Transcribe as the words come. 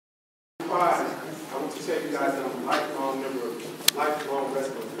to tell you guys that I'm a lifelong member, lifelong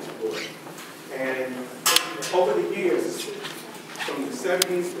resident of this board. And over the years, from the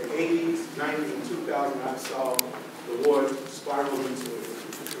 70s, the 80s, 90s, and 2000, I saw the ward spiral down.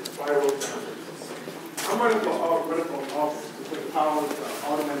 I'm running for office to put the power of the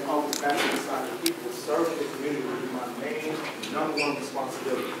Aldermanic office back inside the people, serving the community will be my main #1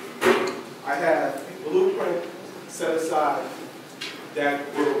 responsibility. I have a blueprint set aside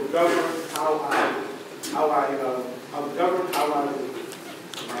that will govern how I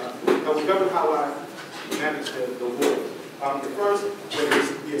manage the ward. The first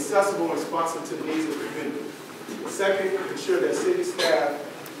is be accessible and responsive to the needs of the community. The second, ensure that city staff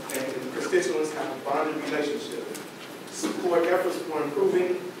and constituents have a bonding relationship. Support efforts for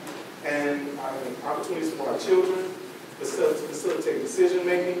improving and opportunities for our children. Facilitate decision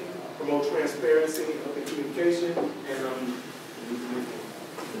making. Promote transparency and open communication. And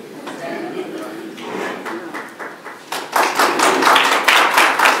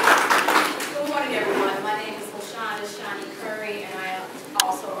good morning, everyone. My name is Sharon, and I am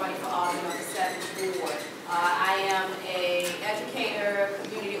also running for Alderman of the 7th Ward. I am an educator,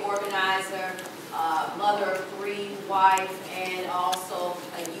 community organizer, mother of 3, wife, and also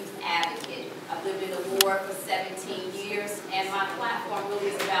a youth advocate. I've lived in the ward for 17 years, and my platform really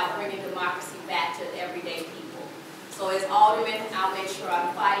is about bringing democracy back to everyday people. So as Alderman, I'll make sure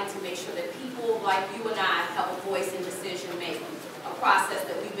I'm fighting to make sure that people like you and I have a voice in decision making, a process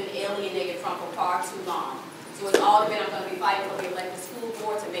that we've been alienated from for far too long. So as Alderman, I'm going to be fighting for the elected school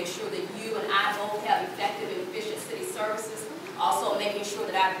board to make sure that you and I both have effective and efficient city services. Also making sure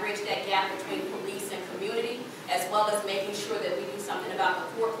that I bridge that gap between police and community, as well as making sure that we do something about the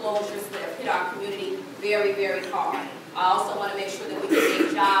foreclosures that have hit our community very, very hard. I also want to make sure that we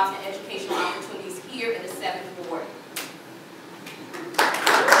create jobs and educational opportunities here in the 7th Ward.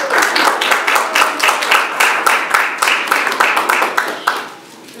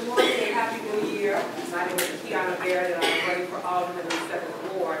 Good morning and Happy New Year. My name is and I'm running for Alderman in the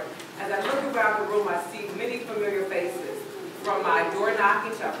 7th Ward. As I look around the room, I see many familiar faces. From my door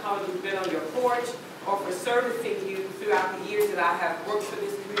knocking to I've probably been on your porch, or for servicing you throughout the years that I have worked for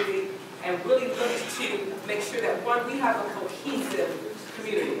this community and really looked to make sure that, one, we have a cohesive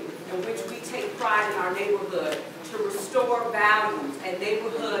community in which we take pride in our neighborhood to restore values and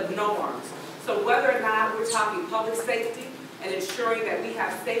neighborhood norms. So whether or not we're talking public safety and ensuring that we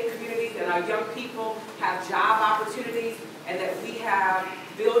have safe communities and our young people have job opportunities and that we have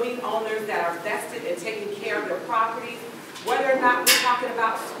building owners that are vested in taking care of their properties, whether or not we're talking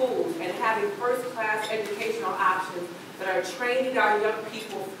about schools and having first-class educational options that are training our young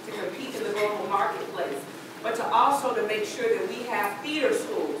people to compete in the global marketplace, but to also to make sure that we have feeder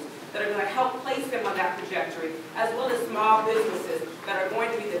schools that are going to help place them on that trajectory, as well as small businesses that are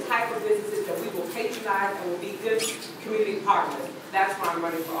going to be the type of businesses that we will patronize and will be good community partners. That's why I'm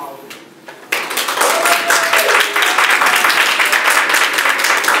running for Alderman.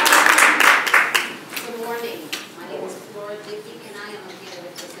 Good morning. My name is Dickey, and I am a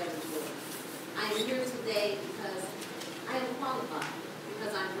candidate for 7th Ward. I am here today because I am qualified,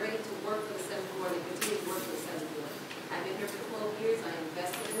 because I'm ready to work for the 7th Ward and continue to work for the 7th Ward. I've been here for 12 years. I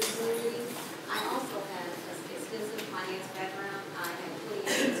invested in the community. I also have an extensive finance background. I have 20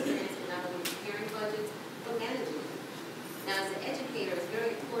 years experience in not only preparing budgets, but managing them. Now, as an educator, it's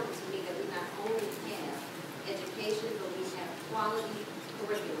very important to me that we not only have education, but we have quality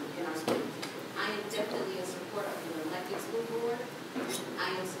curriculum in our schools. I am definitely in support of an elected school board.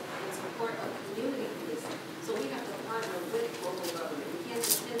 I am in support of community policing. So we have to partner with local government. We can't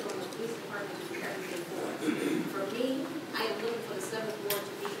depend on the police department to do everything for us. For me, I am looking for the 7th Ward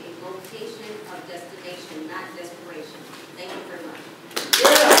to be a location of destination, not desperation. Thank you very much.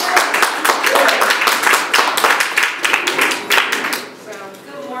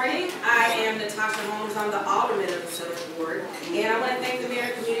 Good morning. I am Natasha Holmes. I'm the Alderman of the 7th Ward. And I want to thank the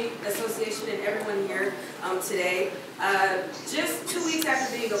Manor Community.association and everyone here today. Just 2 weeks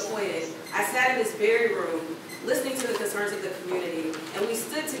after being appointed, I sat in this very room listening to the concerns of the community, and we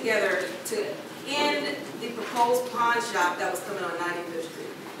stood together to end the proposed pawn shop that was coming on 95th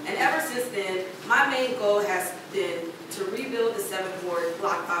Street. And ever since then, my main goal has been to rebuild the 7th Ward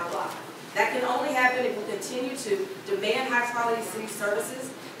block by block. That can only happen if we continue to demand high-quality city services,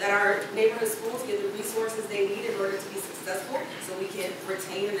 that our neighborhood schools get the resources they need in order to be successful, so we can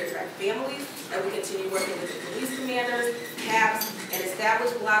retain and attract families, that we continue working with the police commanders, CAPS, and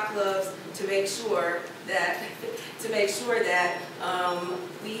establish block clubs to make sure that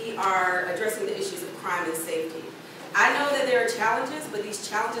we are addressing the issues of crime and safety. I know that there are challenges, but these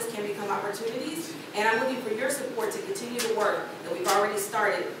challenges can become opportunities, and I'm looking for your support to continue the work that we've already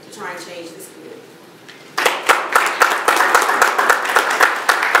started to try and change this community.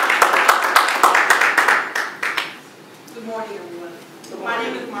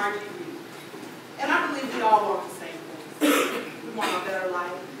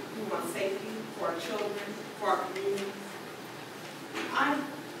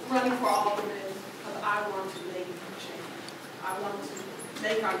 I want to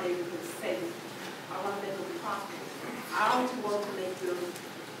make our neighborhoods safe. I want to make them prosperous. I also want to make them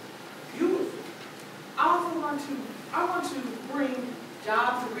beautiful. I want to bring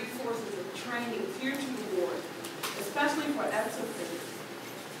jobs and resources and training here to the ward, especially for ex-offenders.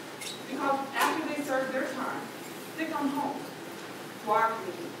 Because after they serve their time, they come home to our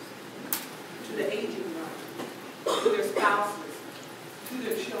community, to the aging young, to their spouses, to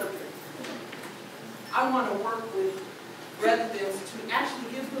their children. I want to work with residents to actually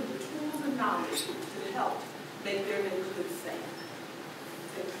give them the tools and knowledge to help make their neighborhoods safe.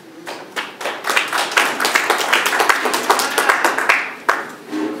 Thank you.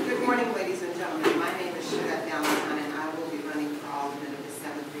 Good morning, ladies and gentlemen. My name is Sharon, and I will be running for Alderman of the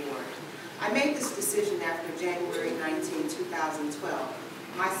 7th Ward. I made this decision after January 19,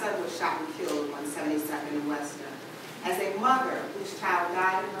 2012. My son was shot and killed on 72nd and Western. As a mother whose child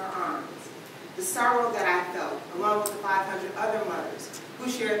died in her arms, the sorrow that I felt, along with the 500 other mothers who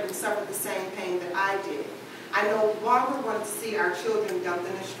shared and suffered the same pain that I did, I no longer want to see our children dumped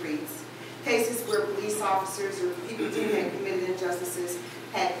in the streets, cases where police officers or people who had committed injustices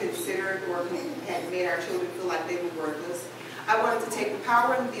had considered or had made our children feel like they were worthless. I wanted to take the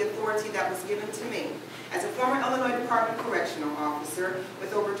power and the authority that was given to me as a former Illinois Department Correctional Officer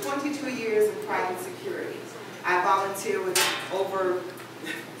with over 22 years in private security. I volunteer with over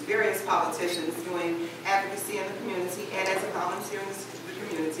various politicians doing advocacy in the community and as a volunteer in the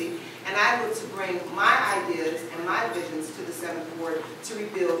community. And I look to bring my ideas and my visions to the 7th Ward to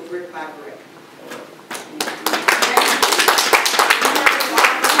rebuild brick by brick.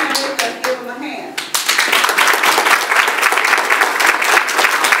 Let's give them a hand.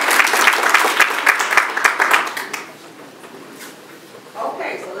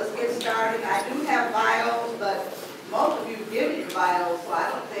 Okay, so let's get started. I do have bios, but most of you give me the bios, so I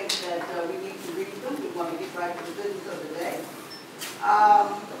don't think that we need to read them. We want to get right to the business of the day.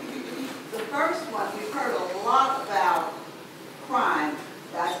 The first one, we've heard a lot about crime,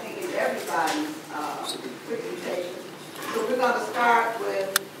 I think, in everybody's presentation. So we're going to start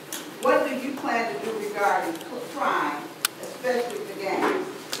with, what do you plan to do regarding crime, especially the gangs?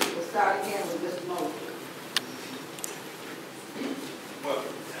 We'll start again with Ms. Mohn. Well,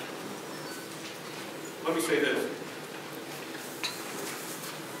 let me say this.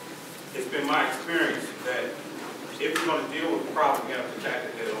 It's been my experience that if you're going to deal with the problem, you have to attack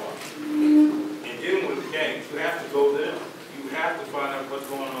it head on. In dealing with the gangs, you have to go to them. You have to find out what's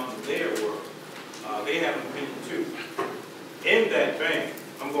going on in their world. They have an opinion too. In that vein,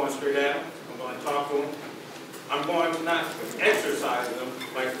 I'm going straight at them. I'm going to talk to them. I'm going to not exercise them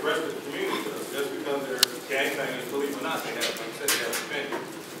like the rest of the community does, just because they're gangbangers, believe it or not, they have, like I said, they have an opinion.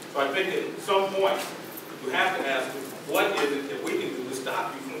 So I think at some point, you have to ask them, what is it that we can do to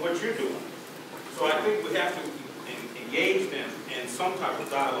stop you from what you're doing? So I think we have to engage them in some type of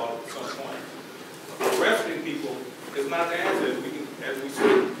dialogue at some point. Arresting people is not the answer. As we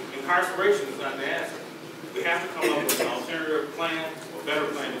see, incarceration is not the answer. We have to come up with an alternative plan, or better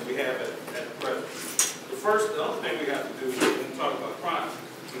plan than we have at the present. The other thing we have to do when we talk about crime,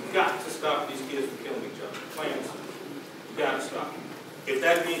 we've got to stop these kids from killing each other. Plain and simple. We've got to stop them. If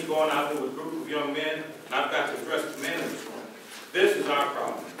that means going out there with a group of young men, and I've got to address the men in this room, this is our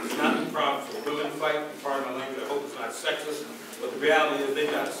problem. It's not the problem for women to fight. Pardon my language, I hope it's not sexist, but the reality is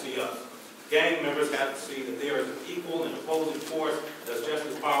they've got to see us. Gang members have to see that there is an equal and opposing force that's just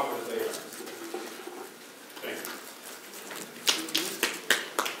as powerful as they are. Thank you.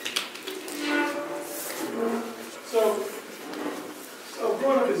 So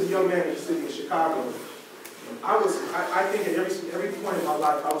growing up as a young man in the city of Chicago, I think at every point in my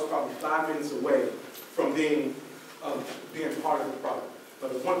life, I was probably 5 minutes away from being part of the problem.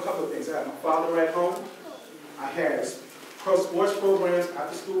 But one couple of things. I had my father at home. I had sports programs,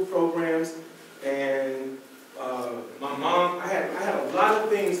 after-school programs, and my mom. I had a lot of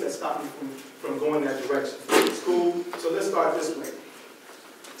things that stopped me from going that direction. School. So let's start this way.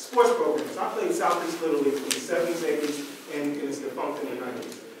 Sports programs. I played Southeast Little League in the 70s, 80s, and it's defunct in the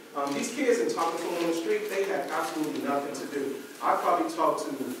 90s. These kids in Thompson on the street, they had absolutely nothing to do. I probably talked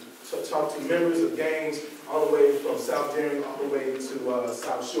to members of gangs all the way from South Jersey all the way to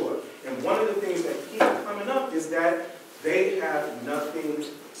South Shore. And one of the things that keeps coming up is that they have nothing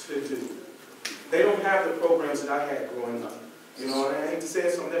to do. They don't have the programs that I had growing up. You know, and I hate to say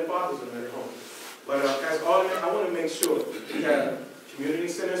it, some of their fathers are not at home. But as Alderman, I want to make sure we have community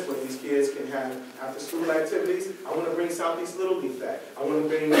centers where these kids can have after-school activities. I want to bring Southeast Little League back. I want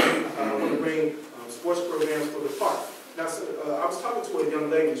to bring sports programs for the park. Now, I was talking to a young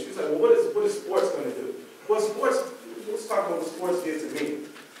lady. She was like, "Well, what is sports going to do?" Well, let's talk about what sports did to me.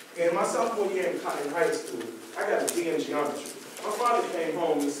 In my sophomore year in high school, I got a D in geometry. My father came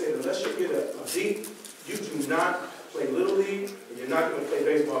home and said, unless you get a B, you do not play Little League, and you're not going to play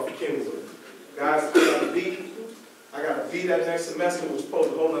baseball for Kenwood. Guys, I got a B that next semester, which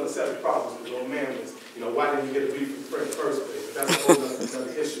posed a whole other set of problems with the old man was, why didn't you get a B from the first place? But that's a whole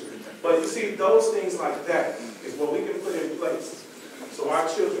other issue. But you see, those things like that is what we can put in place. So our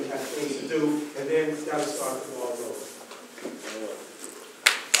children have things to do, and then it's got to start the ball rolling.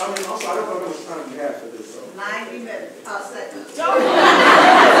 Also, I don't know how much time we have for this. So. 90 minutes. I'll second.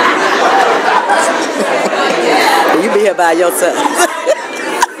 You be here by yourself.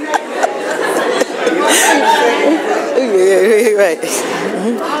 Yeah, right.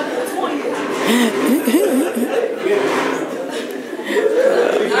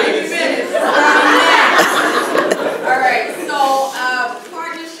 All right, so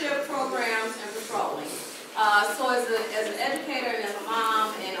partnership programs and patrolling. So as an educator and as a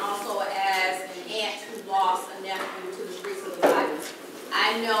mom and also as an aunt who lost a nephew to the streets of the violence,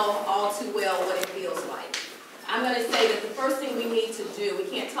 I know all too well what it feels like. I'm going to say that the first thing we need to do, we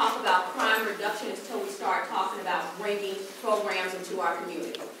can't talk about crime reduction until we start talking about bringing programs into our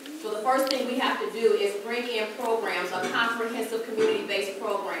community. So the first thing we have to do is bring in programs, a comprehensive community-based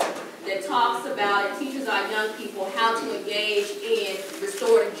program that talks about and teaches our young people how to engage in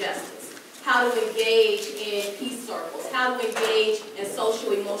restorative justice, how to engage in peace circles, how to engage in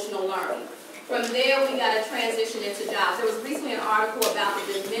social-emotional learning. From there, we got to transition into jobs. There was recently an article about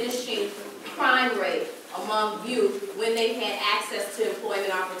the diminishing crime rate among youth when they had access to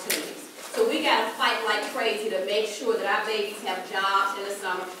employment opportunities. So we got to fight like crazy to make sure that our babies have jobs in the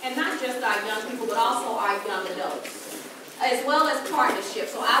summer, and not just our young people, but also our young adults, as well as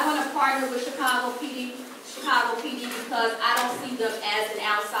partnerships. So I want to partner with Chicago PD because I don't see them as an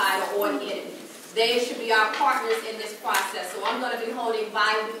outsider or an enemy. They should be our partners in this process. So I'm going to be holding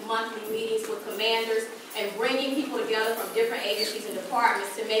bi-monthly meetings with commanders and bringing people together from different agencies and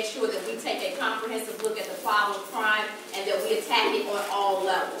departments to make sure that we take a comprehensive look at the problem of crime and that we attack it on all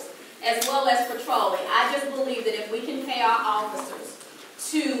levels, as well as patrolling. I just believe that if we can pay our officers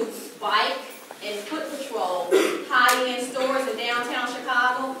to bike and foot patrol high-end stores in downtown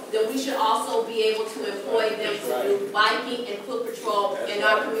Chicago, then we should also be able to employ them to do biking and foot patrol in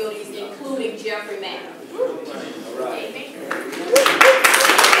our communities, including Jeffrey Manor. Amen.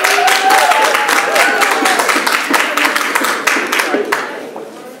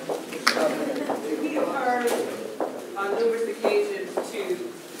 We have heard on numerous occasions to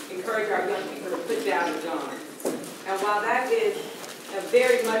encourage our young people to put down the gun. And while that is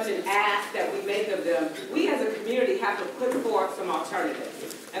very much an ask that we make of them, we as a community have to put forth some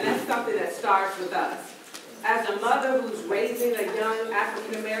alternatives. And that's something that starts with us. As a mother who's raising a young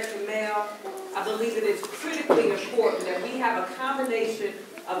African-American male, I believe that it's critically important that we have a combination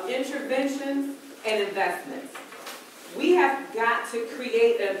of interventions and investments. We have got to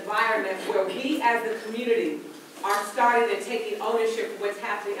create an environment where we as the community are starting and taking ownership of what's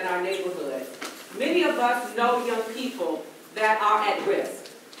happening in our neighborhood. Many of us know young people that are at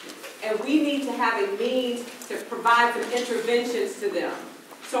risk, and we need to have a means to provide some interventions to them.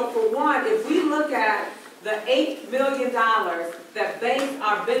 So for one, if we look at the $8 million that banks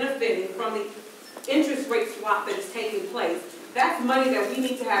are benefiting from the interest rate swap that is taking place, that's money that we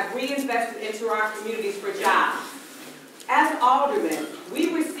need to have reinvested into our communities for jobs. As aldermen,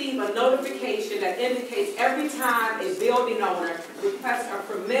 we receive a notification that indicates every time a building owner requests a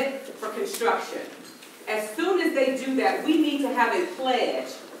permit for construction. As soon as they do that, we need to have a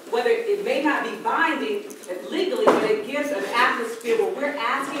pledge, whether it may not be binding legally, but it gives an atmosphere where we're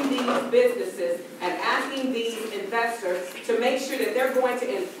asking these businesses and asking these investors to make sure that they're going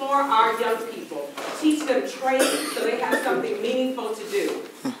to inform our young people, teach them training so they have something meaningful to do.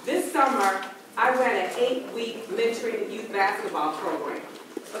 This summer, I ran an 8-week mentoring youth basketball program.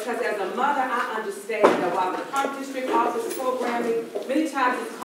 Because as a mother, I understand that while the Park District offers programming, many times it's